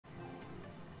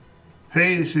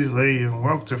Hey, this is Lee and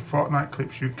welcome to Fortnite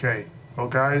Clips UK. Well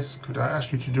guys, could I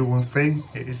ask you to do one thing?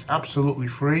 It is absolutely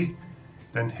free.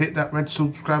 Then hit that red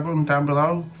subscribe button down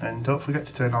below and don't forget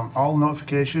to turn on all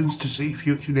notifications to see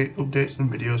future updates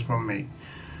and videos from me.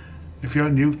 If you're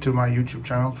new to my YouTube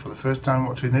channel for the first time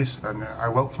watching this, then I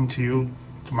welcome you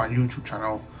to my YouTube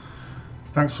channel.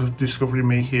 Thanks for discovering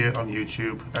me here on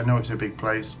YouTube. I know it's a big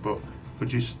place, but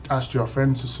could you ask your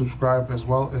friends to subscribe as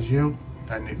well as you,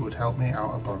 and it would help me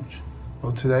out a bunch.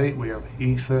 Well, today we have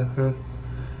Ether,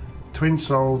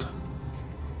 twin-souled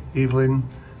Evelyn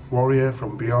warrior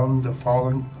from beyond the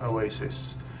fallen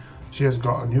oasis. She has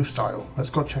got a new style. Let's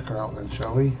go check her out then,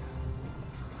 shall we?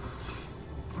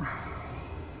 I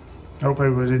hope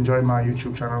everybody's enjoying my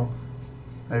YouTube channel.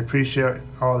 I appreciate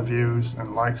all the views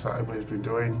and likes that everybody's been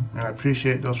doing, and I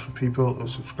appreciate those people who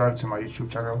subscribe to my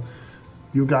YouTube channel.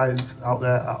 You guys out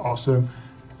there are awesome.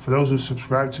 For those who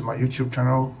subscribe to my YouTube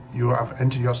channel, you have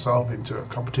entered yourself into a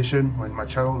competition. When my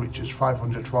channel reaches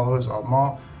 500 followers or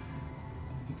more,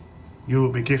 you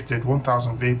will be gifted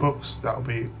 1000 V-Bucks. That will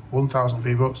be 1000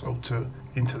 V-Bucks up to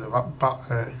into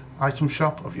the item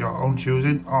shop of your own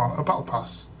choosing, or a battle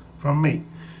pass from me.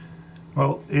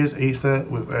 Well, here's Ether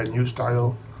with a new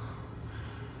style.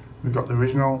 We've got the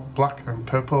original black and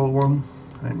purple one,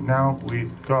 and now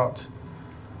we've got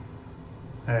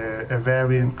a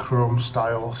variant chrome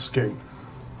style skin.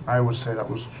 I would say that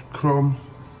was chrome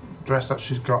dress that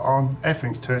she's got on.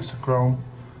 Everything turns to chrome.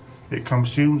 It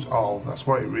consumes all. That's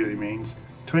what it really means.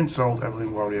 Twin-souled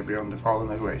Evelyn warrior beyond the fallen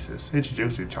oasis.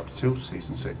 Introduced in Chapter 2,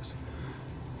 Season 6.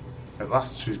 At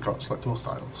last she's got selectable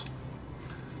styles.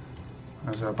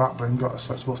 Has her back bling got a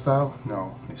selectable style?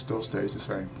 No, it still stays the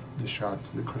same. The shard,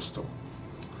 the crystal.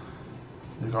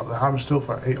 We've got the hammer tool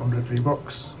for 800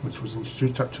 V-Bucks, which was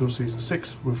introduced at 2 Season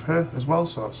 6 with her as well,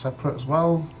 so that's separate as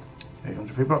well.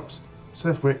 800 V-Bucks.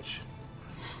 Surf Witch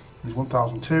is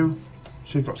 1002.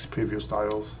 She's got some previous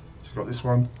styles. She's got this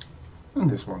one and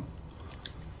this one.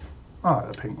 I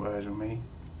like the pink version of me.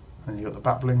 And you got the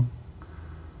back bling.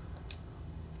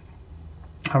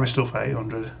 Hammer tool for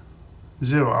 800.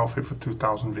 Zero outfit for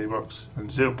 2000 V-Bucks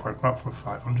and 0 point map for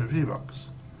 500 V-Bucks.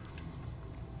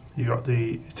 You got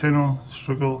the Eternal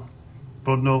Struggle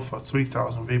bundle for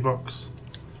 3000 V-Bucks.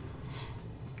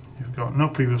 You've got no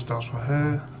previous styles for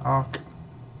her. Arc.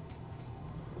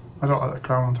 I don't like the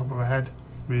crown on top of her head,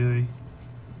 really.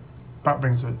 Back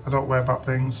blings, I don't wear back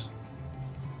blings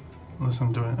unless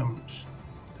I'm doing them.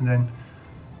 And then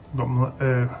we've got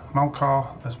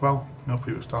Malkar as well. No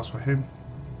previous styles for him.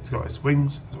 He's got his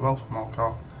wings as well for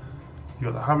Malkar. You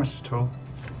got the hamster tool.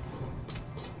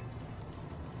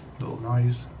 Little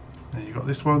noise. Then you got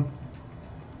this one.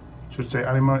 Should say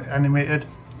animated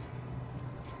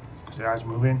because the eyes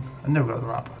moving. And then we've got the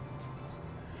wrap.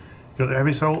 You got the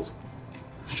heavy assault,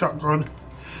 shotgun,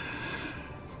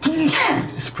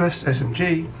 express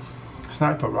SMG,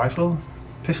 sniper rifle,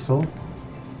 pistol,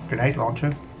 grenade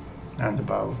launcher, and the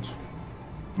bows.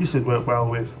 This would work well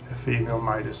with a female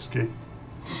Midas skin.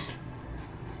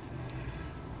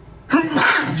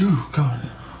 Oh God.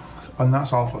 And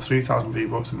that's all for 3000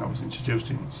 V-Bucks, and that was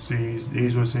introduced in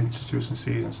these was introduced in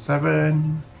Season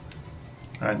 7,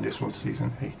 and this one's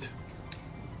Season 8.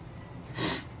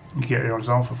 You get yours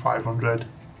on for 500,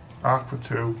 Arc for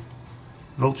 2,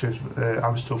 Vulture's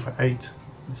Harvest Tool for 8,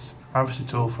 Harvest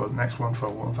Tool for the next one for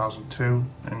 1002,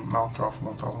 and Malkar for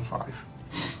 1005.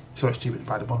 So it's cheaper to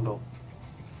buy the bundle.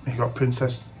 You got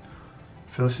Princess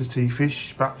Felicity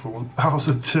Fish back for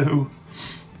 1002.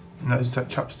 And that is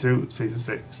Chapter 2, Season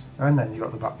 6. And then you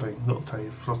got the back bling, little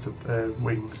tiny sort of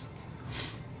wings.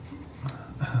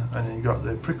 And then you got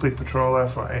the Prickly Patroller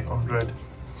for 800.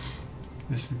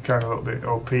 This is kind of a little bit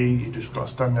OP. You just got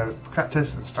to stand there with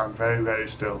cactus and stand very, very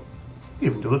still.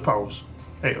 You even do the pose.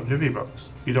 800 V-Bucks.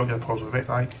 You don't get a pose with it,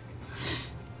 like.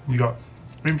 You got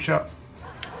Rimshot.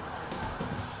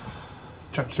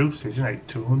 Chapter 2, Season 8,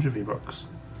 200 V-Bucks.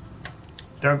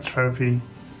 Dance Therapy.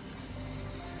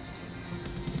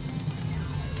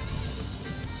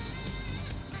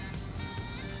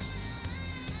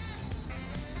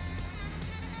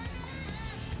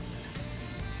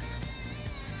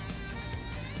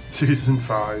 Season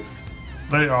 5.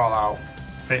 Let it all out.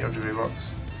 800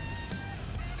 V-Bucks.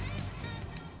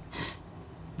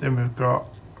 Then we've got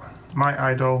My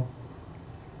Idol.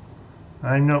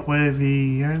 I'm not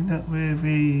worthy. I'm not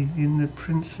worthy. In the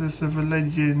presence of a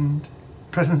legend.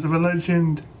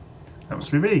 That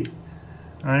must be me.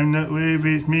 I'm not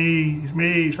worthy. It's me. It's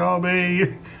me. It's all me.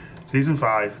 Season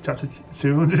 5. Chapter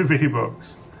 200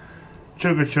 V-Bucks.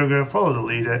 Chugga, follow the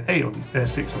leader.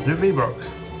 600 V-Bucks.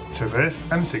 Traverse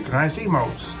and synchronized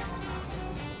emotes.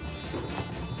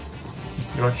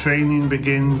 Your training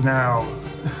begins now.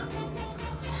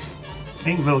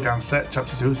 Inkville Gang Set,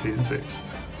 Chapter 2, Season 6.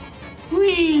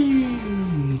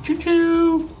 Whee! Choo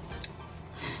choo!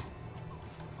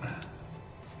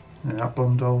 And that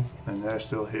bundle, and they're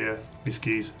still here.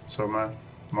 Whiskies, Summer,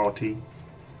 Morty,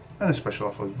 and the special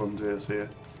offers bundles here.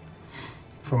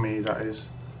 For me, that is.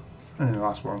 And then the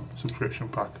last one, subscription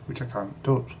pack, which I can't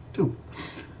touch too.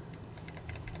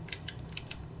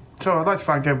 So I'd like to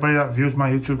thank everybody that views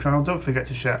my YouTube channel. Don't forget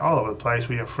to share all over the place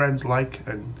with your friends,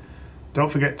 and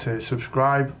don't forget to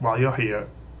subscribe while you're here.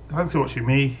 Thanks for watching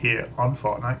me here on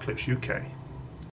Fortnite Clips UK.